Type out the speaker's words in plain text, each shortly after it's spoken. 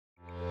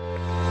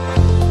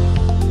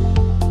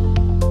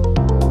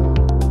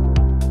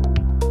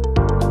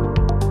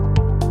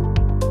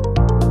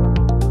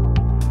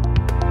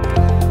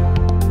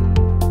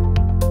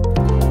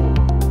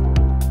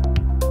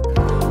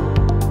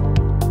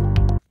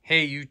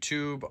Hey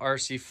YouTube,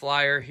 RC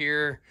Flyer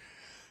here.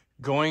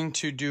 Going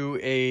to do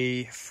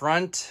a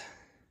front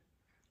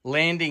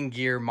landing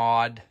gear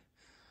mod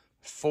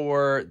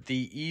for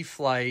the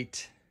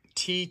E-Flite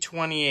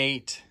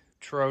T-28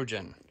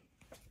 Trojan.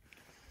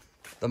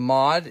 The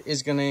mod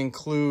is going to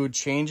include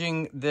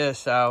changing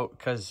this out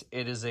because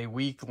it is a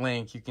weak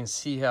link. You can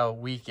see how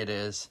weak it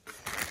is.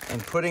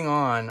 And putting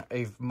on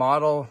a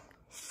model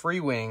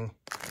free wing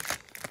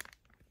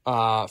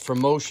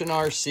from Motion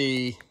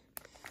RC,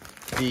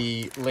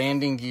 the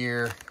landing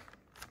gear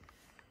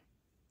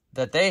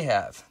that they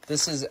have.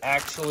 This is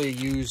actually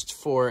used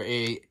for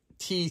a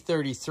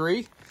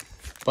T-33,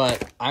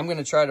 but I'm going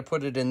to try to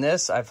put it in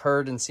this. I've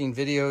heard and seen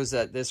videos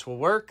that this will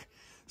work,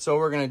 so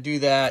we're going to do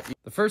that.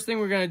 The first thing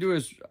we're going to do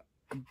is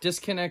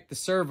disconnect the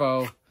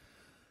servo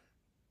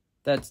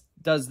that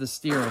does the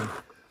steering.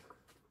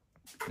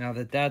 Now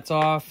that that's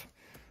off,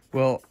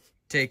 we'll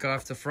take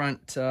off the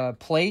front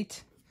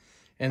plate,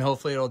 and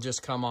hopefully it'll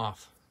just come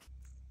off.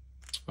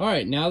 All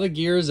right, now the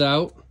gear is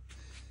out,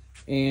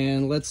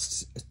 and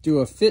let's do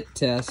a fit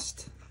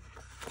test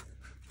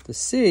to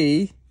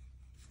see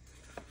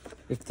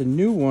if the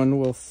new one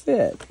will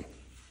fit.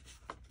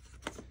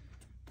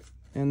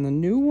 And the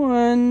new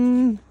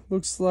one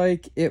looks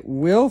like it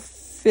will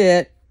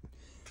fit.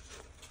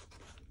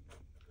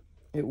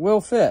 It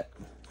will fit.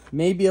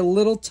 Maybe a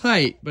little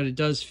tight, but it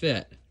does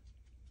fit.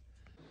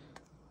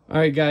 All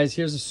right, guys,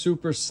 here's a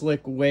super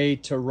slick way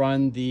to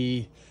run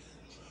the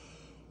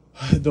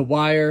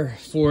wire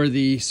for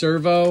the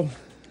servo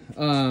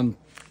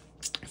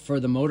for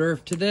the motor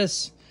to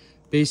this.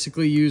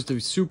 Basically used a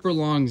super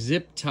long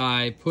zip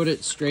tie, put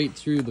it straight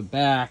through the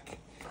back,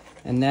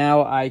 and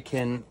now I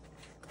can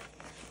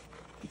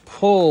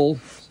pull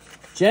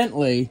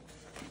gently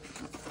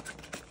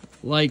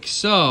like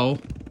so,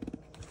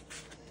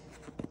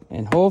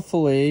 and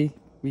hopefully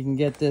we can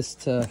get this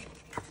to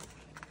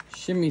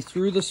shimmy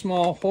through the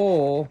small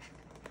hole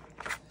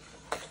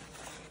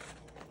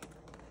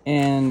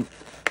and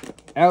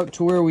out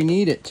to where we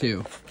need it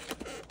to.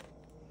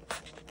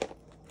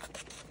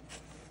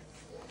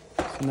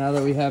 So now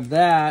that we have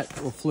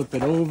that, we'll flip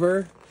it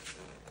over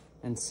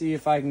and see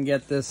if I can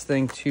get this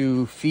thing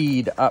to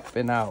feed up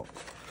and out.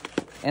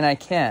 And I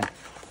can.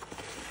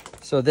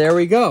 So there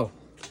we go.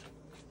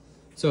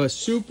 So a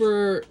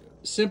super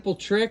simple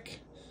trick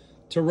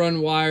to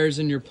run wires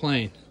in your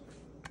plane.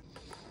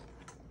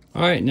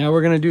 All right, now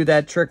we're gonna do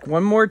that trick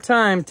one more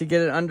time to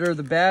get it under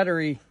the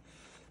battery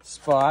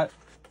spot.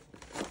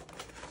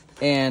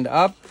 And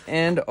up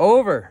and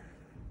over.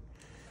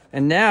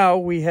 And now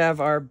we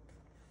have our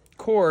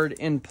cord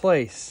in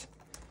place.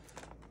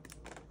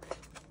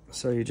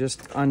 So you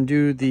just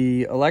undo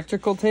the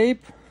electrical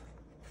tape.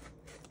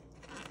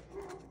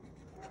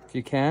 If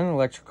you can,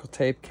 electrical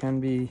tape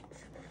can be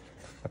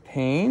a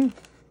pain.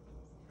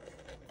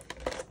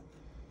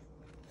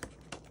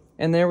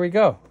 And there we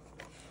go.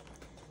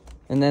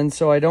 And then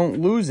so I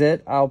don't lose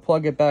it, I'll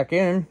plug it back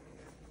in.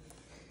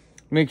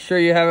 Make sure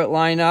you have it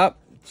line up.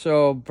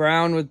 So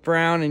brown with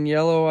brown and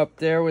yellow up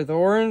there with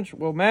orange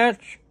will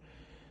match.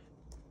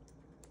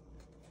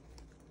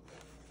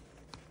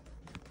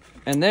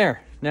 And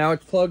there, now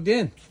it's plugged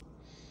in.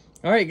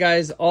 All right,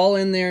 guys, all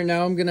in there.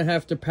 Now I'm gonna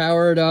have to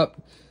power it up.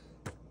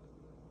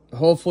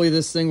 Hopefully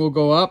this thing will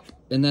go up,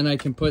 and then I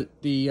can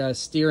put the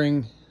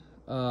steering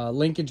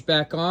linkage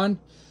back on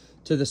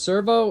to the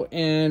servo,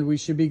 and we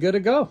should be good to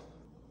go.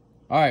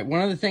 All right,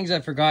 one of the things I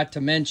forgot to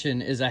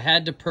mention is I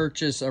had to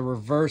purchase a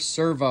reverse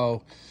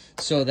servo,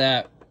 so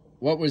that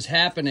what was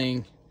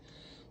happening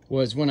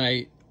was when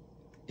I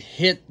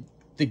hit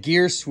the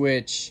gear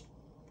switch,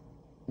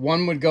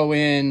 one would go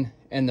in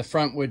and the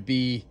front would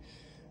be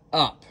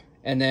up,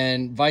 and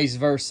then vice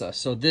versa.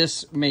 So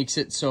this makes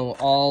it so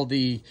all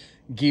the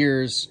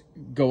gears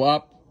go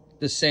up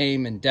the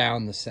same and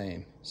down the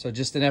same. So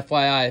just an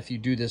FYI if you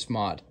do this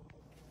mod.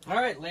 All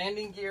right,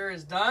 landing gear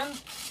is done.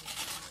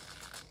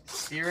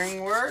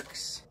 Steering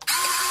works.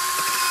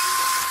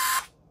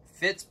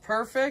 Fits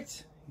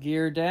perfect.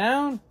 Gear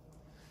down,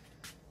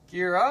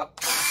 gear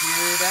up,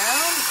 gear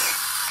down.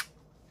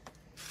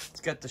 It's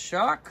got the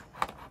shock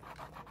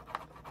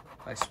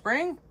by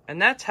spring.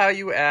 And that's how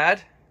you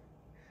add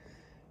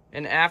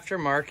an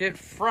aftermarket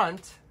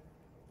front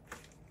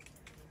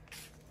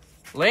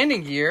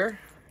landing gear.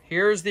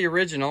 Here's the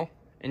original,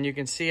 and you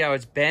can see how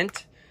it's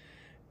bent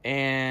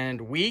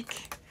and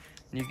weak.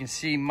 You can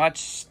see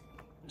much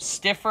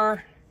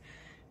stiffer,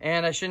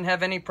 and I shouldn't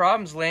have any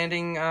problems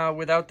landing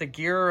without the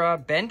gear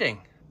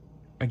bending.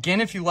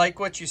 Again, if you like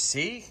what you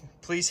see,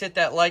 please hit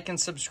that like and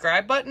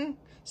subscribe button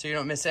so you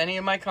don't miss any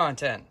of my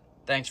content.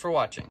 Thanks for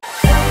watching.